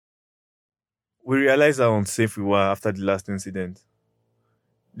We realized how unsafe we were after the last incident.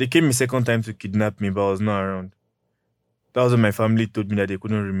 They came a second time to kidnap me, but I was not around. That was when my family told me that they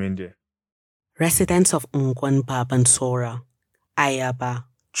couldn't remain there. Residents of Ungwan, Babansora, Ayaba,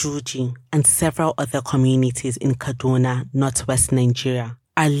 Juji, and several other communities in Kaduna, northwest Nigeria,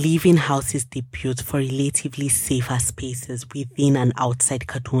 are leaving houses they built for relatively safer spaces within and outside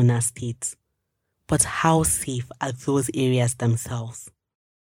Kaduna State. But how safe are those areas themselves?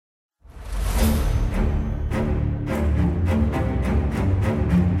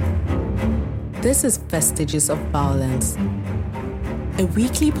 This is Vestiges of Violence, a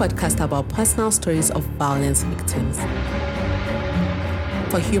weekly podcast about personal stories of violence victims.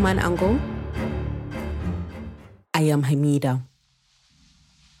 For Human Angle, I am Hamida.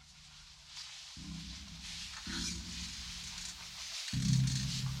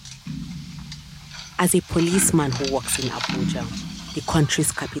 As a policeman who works in Abuja, the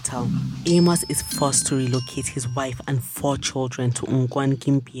country's capital, Amos is forced to relocate his wife and 4 children to Ungwan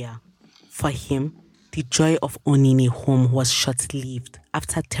Gimbia. For him, the joy of owning a home was short-lived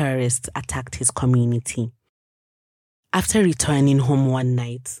after terrorists attacked his community. After returning home one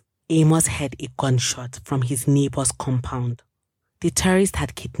night, Amos heard a gunshot from his neighbor's compound. The terrorists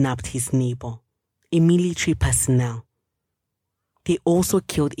had kidnapped his neighbor, a military personnel. They also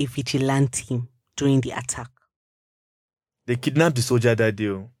killed a vigilante during the attack. They kidnapped the soldier that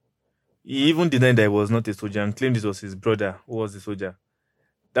day. He even denied that he was not a soldier and claimed it was his brother who was the soldier.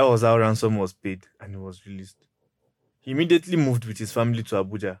 That was how ransom was paid and he was released. He immediately moved with his family to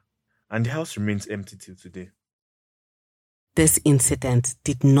Abuja, and the house remains empty till today. This incident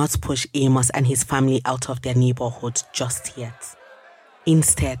did not push Amos and his family out of their neighborhood just yet.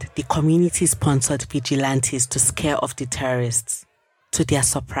 Instead, the community sponsored vigilantes to scare off the terrorists. To their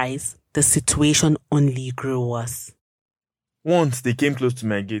surprise, the situation only grew worse. Once they came close to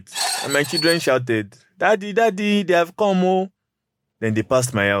my gate, and my children shouted, "Daddy, Daddy, they have come, oh!" Then they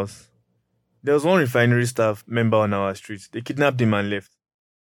passed my house. There was one refinery staff member on our street. They kidnapped him and left.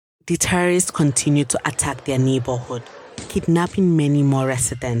 The terrorists continued to attack their neighborhood, kidnapping many more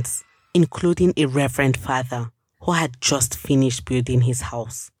residents, including a reverend father who had just finished building his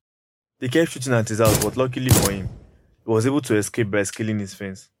house. They kept shooting at his house, but luckily for him, he was able to escape by scaling his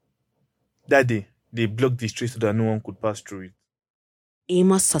fence. That day, they blocked the street so that no one could pass through it.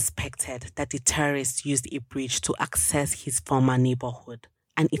 Amos suspected that the terrorists used a bridge to access his former neighborhood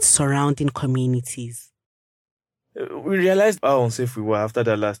and its surrounding communities. We realized how unsafe we were after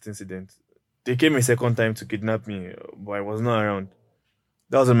that last incident. They came a second time to kidnap me, but I was not around.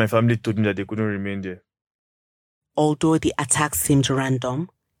 That was when my family told me that they couldn't remain there. Although the attack seemed random,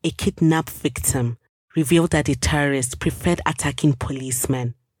 a kidnapped victim revealed that the terrorists preferred attacking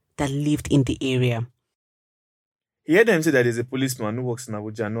policemen that lived in the area. He heard them say that there's a policeman who works in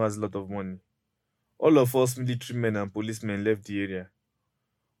Abuja and who has a lot of money. All of us military men and policemen left the area.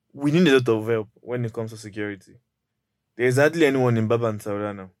 We need a lot of help when it comes to security. There is hardly anyone in Baba and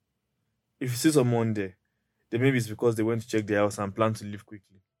Saura now. If you see someone there, then maybe it's because they went to check their house and plan to leave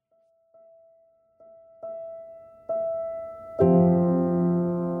quickly.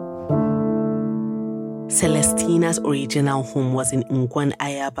 Celestina's original home was in Ungwan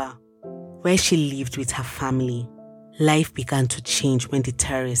Ayaba, where she lived with her family. Life began to change when the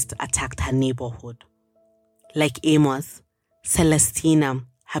terrorists attacked her neighborhood. Like Amos, Celestina,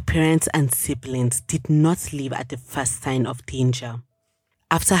 her parents and siblings did not leave at the first sign of danger.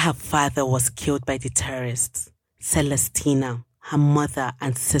 After her father was killed by the terrorists, Celestina, her mother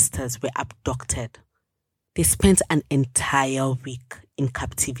and sisters were abducted. They spent an entire week in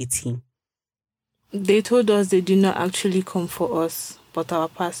captivity. They told us they did not actually come for us, but our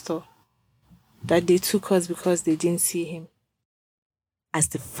pastor. That they took us because they didn't see him. As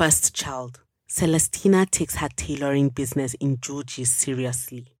the first child, Celestina takes her tailoring business in Juji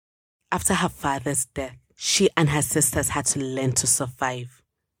seriously. After her father's death, she and her sisters had to learn to survive.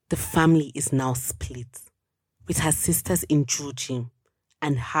 The family is now split, with her sisters in Juji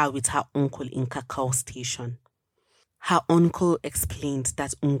and her with her uncle in Kakao Station. Her uncle explained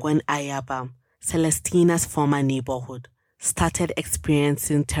that Ungwan Ayaba, Celestina's former neighborhood, started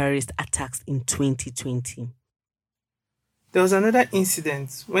experiencing terrorist attacks in 2020. There was another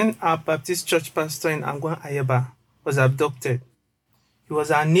incident when our Baptist church pastor in Ungwan Ayaba was abducted. He was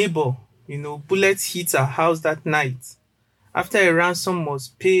our neighbor. Bullets hit our house that night. After a ransom was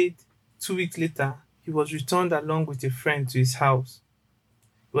paid, 2 weeks later, he was returned along with a friend to his house.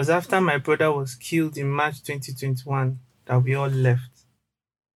 It was after my brother was killed in March 2021 that we all left.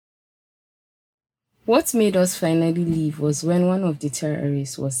 What made us finally leave was when one of the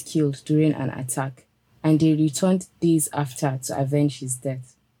terrorists was killed during an attack, and they returned days after to avenge his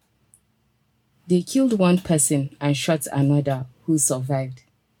death. They killed one person and shot another who survived.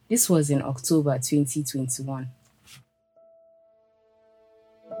 This was in October 2021.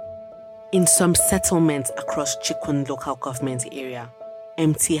 In some settlements across Chikun local government area,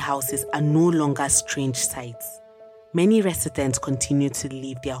 empty houses are no longer strange sights. Many residents continue to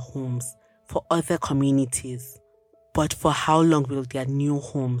leave their homes for other communities. But for how long will their new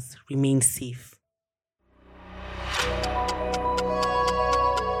homes remain safe?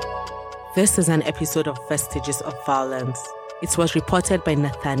 This is an episode of Vestiges of Violence. It was reported by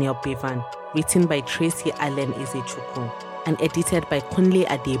Nathaniel Bevan, written by Tracy Allen Ezechukwu, and edited by Kunle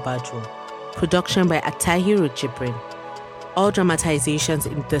Adebajo. Production by Atahiru Jibrin. All dramatizations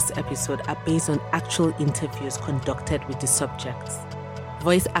in this episode are based on actual interviews conducted with the subjects.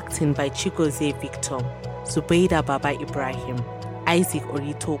 Voice acting by Chigozie Victor, Zubeida Baba Ibrahim, Isaac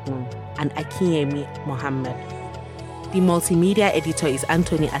Oritogun, and Akinyemi Mohammed. The multimedia editor is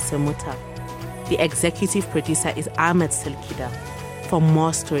Anthony Asemuta. The executive producer is Ahmed Selkida. For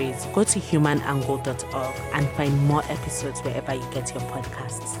more stories, go to humanangle.org and find more episodes wherever you get your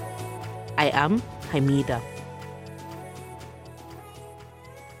podcasts. I am Hamida.